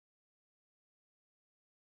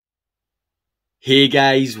Hey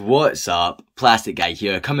guys, what's up? Plastic Guy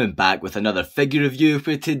here, coming back with another figure review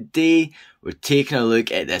for today. We're taking a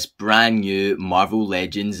look at this brand new Marvel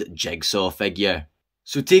Legends Jigsaw figure.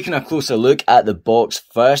 So taking a closer look at the box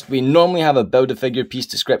first, we normally have a Build-A-Figure piece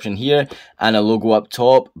description here and a logo up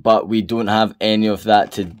top, but we don't have any of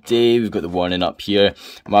that today. We've got the warning up here,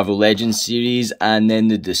 Marvel Legends series, and then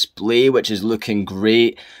the display, which is looking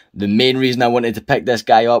great. The main reason I wanted to pick this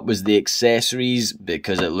guy up was the accessories,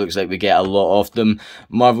 because it looks like we get a lot of them.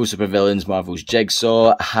 Marvel Supervillains, Marvel's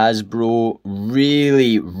Jigsaw, Hasbro,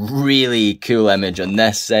 really cool image on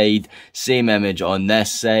this side, same image on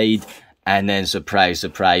this side. And then, surprise,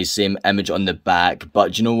 surprise, same image on the back.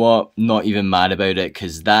 But you know what? Not even mad about it,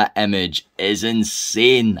 because that image is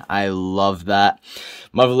insane. I love that.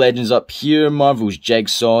 Marvel Legends up here, Marvel's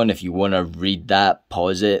Jigsaw, and if you want to read that,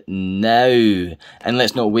 pause it now. And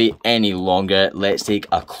let's not wait any longer. Let's take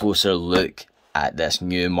a closer look at this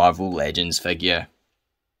new Marvel Legends figure.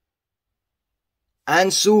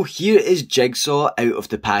 And so here is Jigsaw out of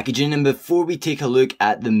the packaging, and before we take a look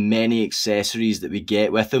at the many accessories that we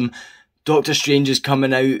get with him, Doctor Strange is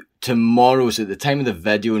coming out tomorrow, so at the time of the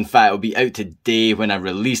video, in fact it'll be out today when I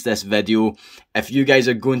release this video. If you guys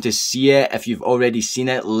are going to see it, if you've already seen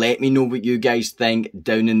it, let me know what you guys think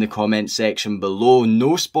down in the comment section below.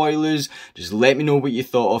 No spoilers, just let me know what you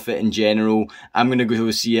thought of it in general. I'm going to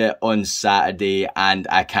go see it on Saturday and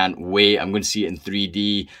I can't wait. I'm going to see it in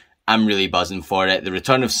 3D. I'm really buzzing for it. The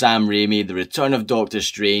return of Sam Raimi, the return of Doctor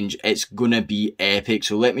Strange, it's gonna be epic.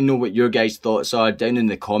 So let me know what your guys' thoughts are down in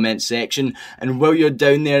the comment section. And while you're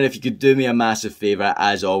down there, if you could do me a massive favour,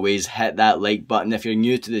 as always, hit that like button. If you're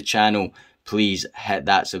new to the channel, please hit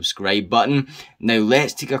that subscribe button. Now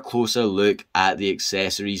let's take a closer look at the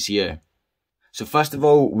accessories here. So first of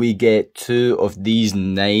all, we get two of these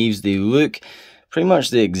knives. They look pretty much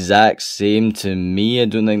the exact same to me. I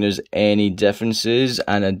don't think there's any differences,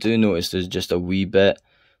 and I do notice there's just a wee bit,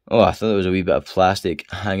 oh, I thought there was a wee bit of plastic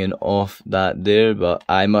hanging off that there, but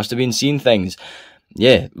I must have been seeing things.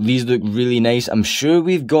 Yeah, these look really nice. I'm sure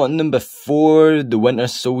we've gotten them before. The Winter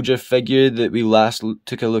Soldier figure that we last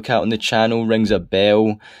took a look at on the channel rings a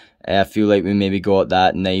bell. I feel like we maybe got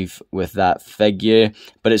that knife with that figure,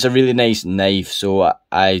 but it's a really nice knife, so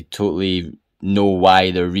I totally know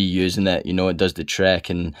why they're reusing it. You know, it does the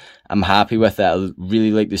trick, and I'm happy with it. I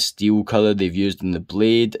really like the steel colour they've used in the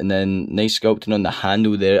blade, and then nice sculpting on the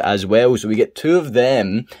handle there as well. So we get two of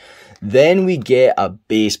them. Then we get a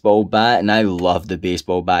baseball bat, and I love the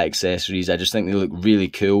baseball bat accessories. I just think they look really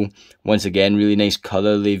cool. Once again, really nice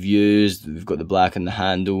colour they've used. We've got the black on the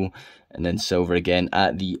handle, and then silver again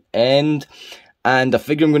at the end. And a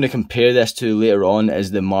figure I'm going to compare this to later on is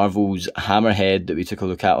the Marvel's Hammerhead that we took a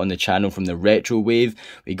look at on the channel from the retro wave.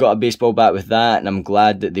 We got a baseball bat with that, and I'm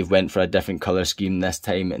glad that they've went for a different colour scheme this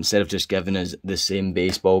time instead of just giving us the same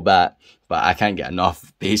baseball bat. But I can't get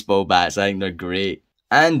enough baseball bats, I think they're great.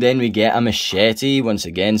 And then we get a machete, once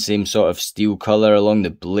again, same sort of steel colour along the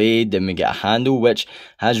blade. Then we get a handle, which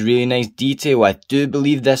has really nice detail. I do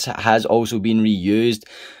believe this has also been reused.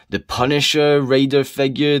 The Punisher Rider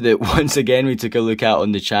figure that, once again, we took a look at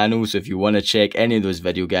on the channel. So if you want to check any of those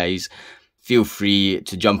video guys, feel free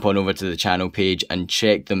to jump on over to the channel page and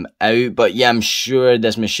check them out. But yeah, I'm sure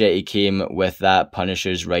this machete came with that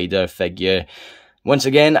Punisher's Rider figure. Once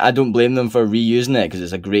again, I don't blame them for reusing it because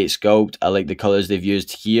it's a great sculpt. I like the colours they've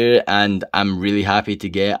used here, and I'm really happy to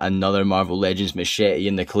get another Marvel Legends machete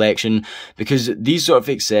in the collection because these sort of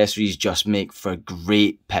accessories just make for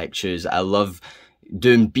great pictures. I love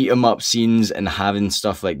doing beat 'em up scenes and having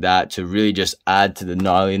stuff like that to really just add to the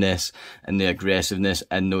gnarliness and the aggressiveness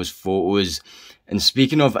in those photos. And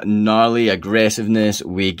speaking of gnarly aggressiveness,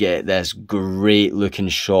 we get this great looking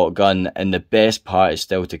shotgun, and the best part is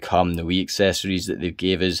still to come, the wee accessories that they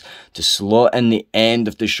gave us to slot in the end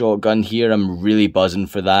of the shotgun here. I'm really buzzing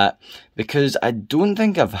for that because I don't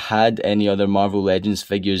think I've had any other Marvel Legends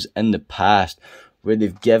figures in the past where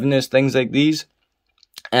they've given us things like these.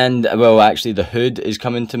 And, well, actually, the Hood is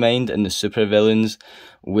coming to mind in the Supervillains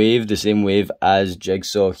wave, the same wave as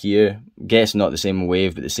Jigsaw here. Guess not the same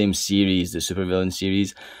wave, but the same series, the Supervillain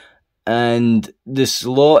series. And the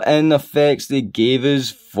slot-in effects they gave us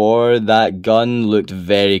for that gun looked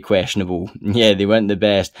very questionable. Yeah, they weren't the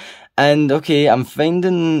best. And, okay, I'm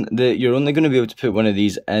finding that you're only going to be able to put one of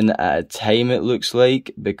these in at a time, it looks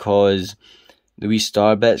like, because the wee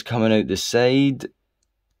star bits coming out the side,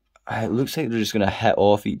 it looks like they're just going to hit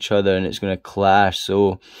off each other and it's going to clash.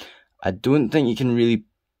 So I don't think you can really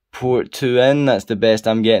port two in. That's the best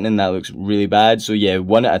I'm getting, and that looks really bad. So yeah,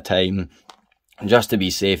 one at a time, just to be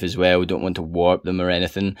safe as well. Don't want to warp them or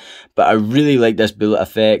anything. But I really like this bullet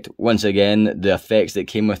effect. Once again, the effects that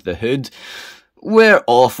came with the Hood were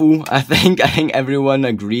awful. I think everyone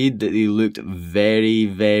agreed that they looked very,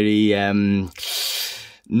 very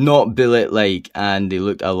not billet-like, and they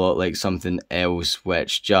looked a lot like something else,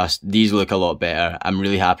 which these look a lot better. I'm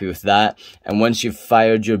really happy with that. And once you've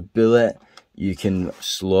fired your bullet, you can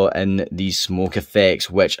slot in these smoke effects,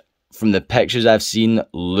 which from the pictures I've seen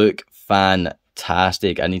look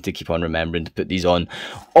fantastic. I need to keep on remembering to put these on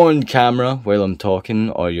camera while I'm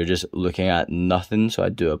talking, or you're just looking at nothing, so I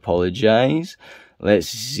do apologize. Let's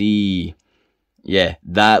see. Yeah,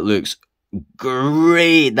 that looks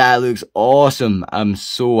great. That looks awesome. I'm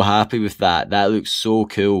so happy with that. That looks so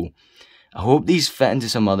cool. I hope these fit into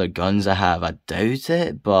some other guns I have. I doubt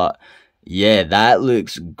it, but yeah, that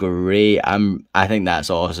looks great. I think that's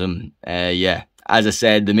awesome. Yeah, as I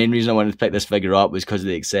said, the main reason I wanted to pick this figure up was because of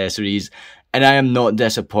the accessories, and I am not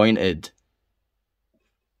disappointed.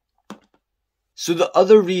 So the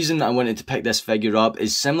other reason I wanted to pick this figure up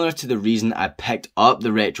is similar to the reason I picked up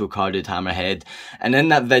the retro carded Hammerhead. And in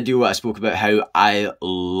that video I spoke about how I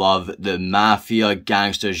love the mafia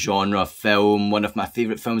gangster genre film. One of my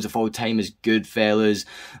favourite films of all time is Goodfellas.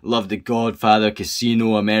 Love The Godfather,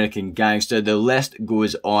 Casino, American Gangster. The list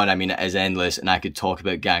goes on. I mean, it is endless, and I could talk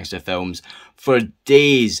about gangster films for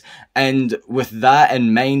days. And with that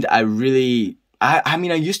in mind, I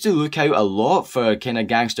mean, I used to look out a lot for kind of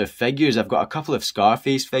gangster figures. I've got a couple of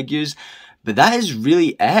Scarface figures, but that is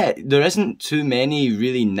really it. There isn't too many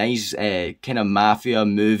really nice kind of mafia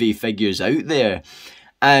movie figures out there.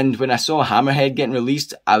 And when I saw Hammerhead getting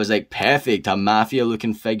released, I was like, perfect, a mafia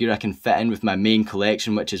looking figure I can fit in with my main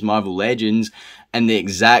collection, which is Marvel Legends. And the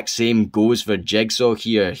exact same goes for Jigsaw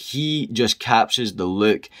here. He just captures the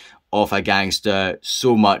look of a gangster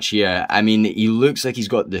so much here. I mean, he looks like he's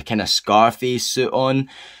got the kind of Scarface suit on,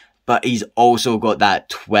 but he's also got that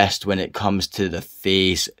twist when it comes to the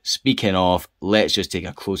face. Speaking of, let's just take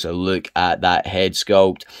a closer look at that head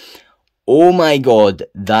sculpt. Oh my god,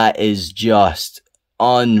 that is just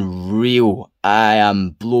unreal. I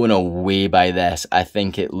am blown away by this. I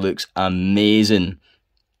think it looks amazing.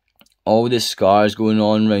 All the scars going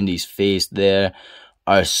on around his face there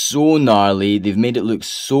are so gnarly. They've made it look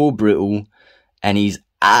so brutal. And his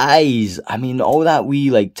eyes, I mean, all that wee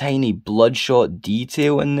like tiny bloodshot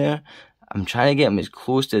detail in there. I'm trying to get him as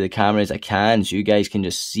close to the camera as I can so you guys can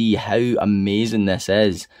just see how amazing this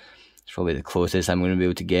is. It's probably the closest I'm going to be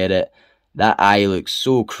able to get it. That eye looks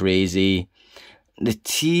so crazy. The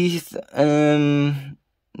teeth, I'm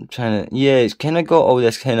trying to, yeah, it's kind of got all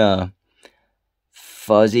this kind of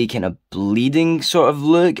fuzzy, kind of bleeding sort of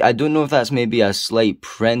look. I don't know if that's maybe a slight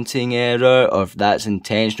printing error or if that's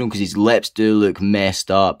intentional, because his lips do look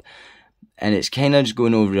messed up. And it's kind of just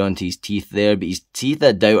going over onto his teeth there, but his teeth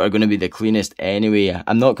I doubt are going to be the cleanest anyway.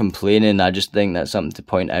 I'm not complaining, I just think that's something to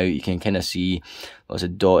point out. You can kind of see lots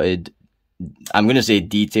of dotted, I'm going to say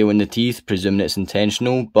detail in the teeth, presuming it's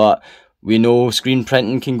intentional, but we know screen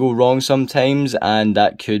printing can go wrong sometimes, and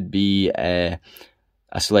that could be a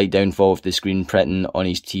slight downfall of the screen printing on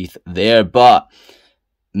his teeth there, but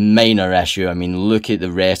minor issue. I mean, look at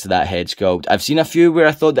the rest of that head sculpt. I've seen a few where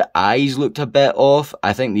I thought the eyes looked a bit off.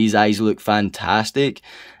 I think these eyes look fantastic.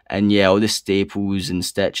 And yeah, all the staples and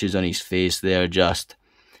stitches on his face there, just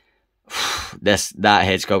that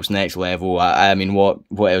head sculpt's next level. I mean, what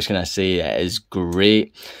else can I say? It is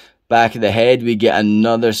great. Back of the head, we get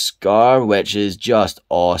another scar, which is just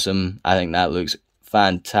awesome. I think that looks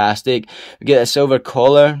fantastic. We get a silver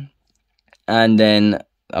collar and then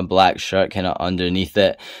a black shirt kind of underneath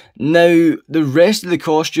it. Now, the rest of the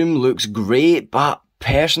costume looks great, but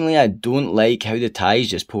personally I don't like how the tie's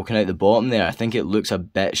just poking out the bottom there. I think it looks a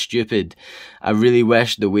bit stupid. I really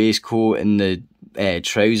wish the waistcoat and the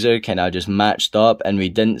trouser kind of just matched up and we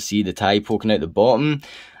didn't see the tie poking out the bottom.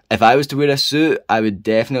 If I was to wear a suit, I would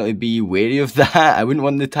definitely be wary of that. I wouldn't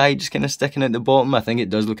want the tie just kind of sticking out the bottom. I think it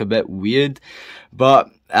does look a bit weird, but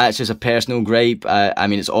that's just a personal gripe. I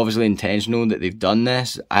mean, it's obviously intentional that they've done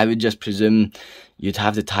this. I would just presume you'd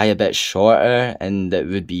have the tie a bit shorter and it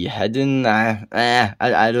would be hidden. I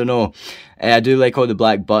don't know. I do like all the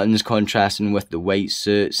black buttons contrasting with the white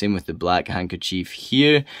suit. Same with the black handkerchief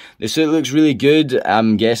here. The suit looks really good.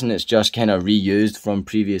 I'm guessing it's just kind of reused from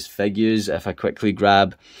previous figures. If I quickly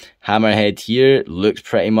grab Hammerhead here, looks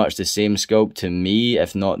pretty much the same sculpt to me,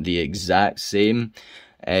 if not the exact same.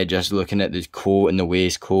 Just looking at the coat and the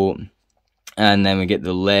waistcoat. And then we get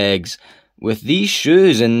the legs with these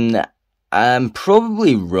shoes, and I'm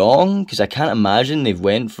probably wrong because I can't imagine they've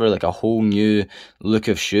went for like a whole new look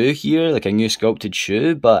of shoe here, like a new sculpted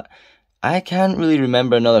shoe, but I can't really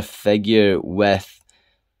remember another figure with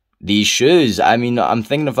these shoes. I mean, I'm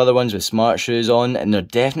thinking of other ones with smart shoes on, and they're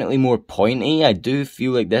definitely more pointy. I do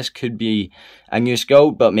feel like this could be a new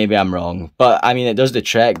sculpt, but maybe I'm wrong. But I mean, it does the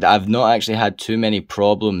trick that I've not actually had too many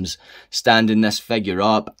problems standing this figure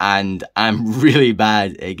up, and I'm really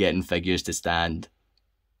bad at getting figures to stand.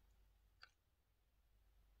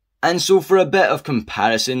 And so for a bit of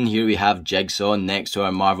comparison, here we have Jigsaw next to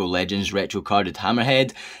our Marvel Legends retro carded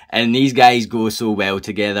Hammerhead, and these guys go so well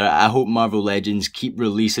together. I hope Marvel Legends keep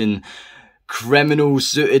releasing criminal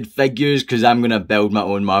suited figures, because I'm going to build my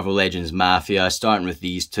own Marvel Legends Mafia, starting with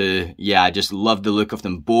these two. Yeah, I just love the look of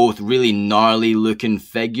them both. Really gnarly looking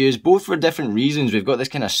figures, both for different reasons. We've got this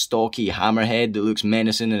kind of stocky Hammerhead that looks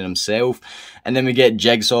menacing in himself, and then we get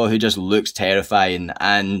Jigsaw, who just looks terrifying.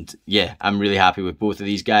 And yeah, I'm really happy with both of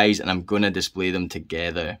these guys, and I'm going to display them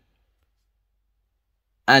together.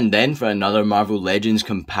 And then for another Marvel Legends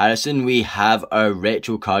comparison, we have our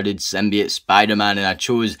retro carded Symbiote Spider-Man, and I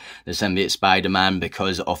chose the Symbiote Spider-Man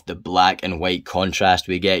because of the black and white contrast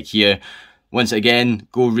we get here. Once again,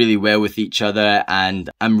 go really well with each other, and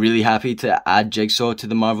I'm really happy to add Jigsaw to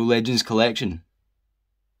the Marvel Legends collection.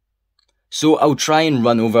 So I'll try and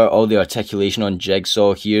run over all the articulation on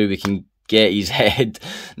Jigsaw here. We can get his head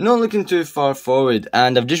not looking too far forward,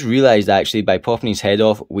 and I've just realised actually by popping his head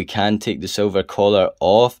off we can take the silver collar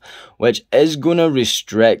off, which is going to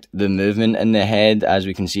restrict the movement in the head. As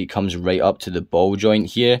we can see, it comes right up to the ball joint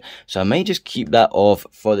here, so I might just keep that off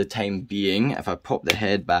for the time being. If I pop the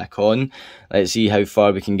head back on, let's see how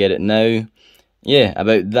far we can get it now. Yeah,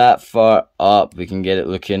 about that far up. We can get it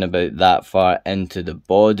looking about that far into the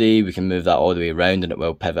body. We can move that all the way around and it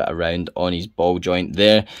will pivot around on his ball joint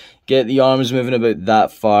there. Get the arms moving about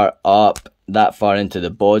that far up, that far into the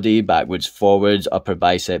body, backwards, forwards, upper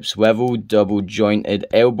bicep swivel, double jointed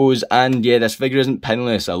elbows. And yeah, this figure isn't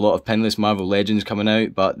pinless. A lot of pinless Marvel Legends coming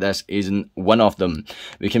out, but this isn't one of them.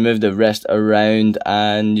 We can move the wrist around,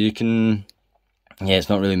 and you can... yeah, it's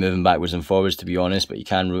not really moving backwards and forwards, to be honest, but you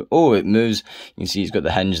can... oh, it moves. You can see it's got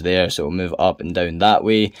the hinge there, so it'll move up and down that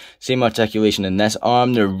way. Same articulation in this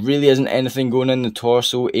arm. There really isn't anything going in the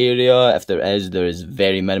torso area. If there is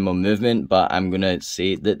very minimal movement, but I'm going to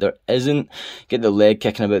say that there isn't. Get the leg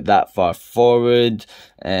kicking about that far forward,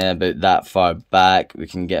 about that far back. We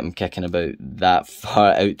can get him kicking about that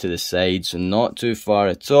far out to the side, so not too far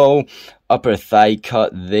at all. Upper thigh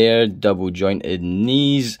cut there, double jointed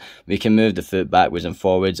knees. We can move the foot backwards and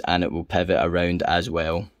forwards, and it will pivot around as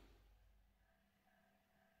well.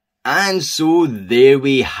 And so there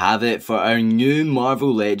we have it for our new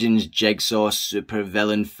Marvel Legends Jigsaw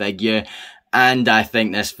supervillain figure. And I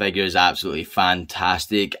think this figure is absolutely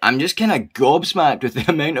fantastic. I'm just kind of gobsmacked with the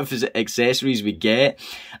amount of accessories we get,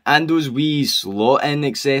 and those wee slot-in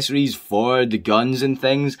accessories for the guns and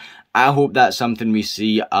things. I hope that's something we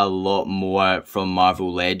see a lot more from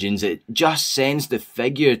Marvel Legends. It just sends the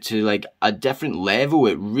figure to like a different level.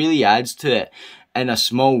 It really adds to it in a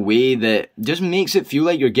small way that just makes it feel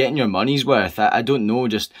like you're getting your money's worth. I don't know,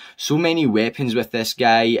 just so many weapons with this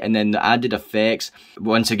guy, and then the added effects.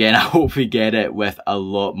 Once again, I hope we get it with a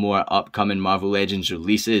lot more upcoming Marvel Legends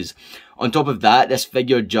releases. On top of that, this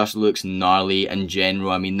figure just looks gnarly in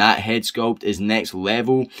general. I mean, that head sculpt is next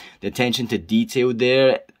level. The attention to detail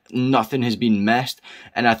there, nothing has been missed,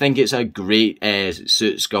 and I think it's a great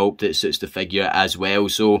suit sculpt that suits the figure as well.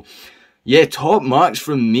 So yeah, top marks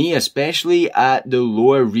from me, especially at the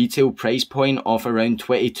lower retail price point of around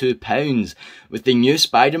 £22. With the new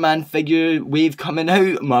Spider-Man figure wave coming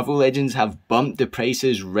out, Marvel Legends have bumped the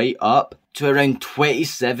prices right up to around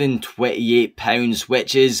 £27, £28,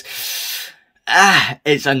 which is...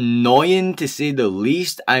 it's annoying to say the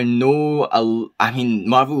least. I know, I mean,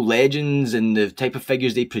 Marvel Legends and the type of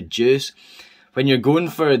figures they produce, when you're going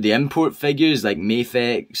for the import figures like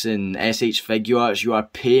Mafex and SH Figuarts, you are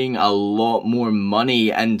paying a lot more money.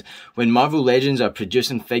 And when Marvel Legends are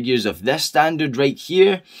producing figures of this standard right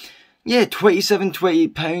here, yeah, £27,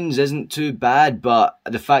 £28 isn't too bad. But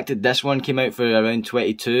the fact that this one came out for around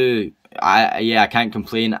 22, I can't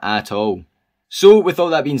complain at all. So with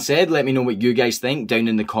all that being said, let me know what you guys think down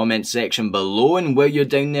in the comment section below. And while you're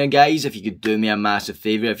down there, guys, if you could do me a massive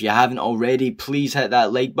favour, if you haven't already, please hit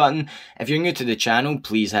that like button. If you're new to the channel,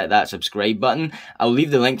 please hit that subscribe button. I'll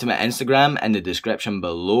leave the link to my Instagram in the description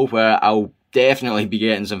below, where I'll definitely be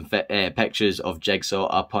getting some pictures of Jigsaw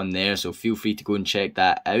up on there, so feel free to go and check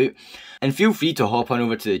that out. And feel free to hop on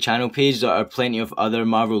over to the channel page. There are plenty of other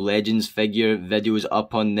Marvel Legends figure videos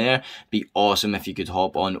up on there. Be awesome if you could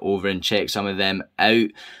hop on over and check some of them out.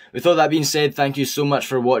 With all that being said, thank you so much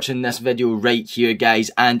for watching this video right here,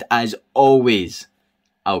 guys, and as always,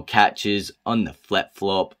 I'll catch yous on the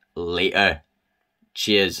flip-flop later.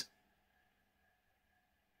 Cheers.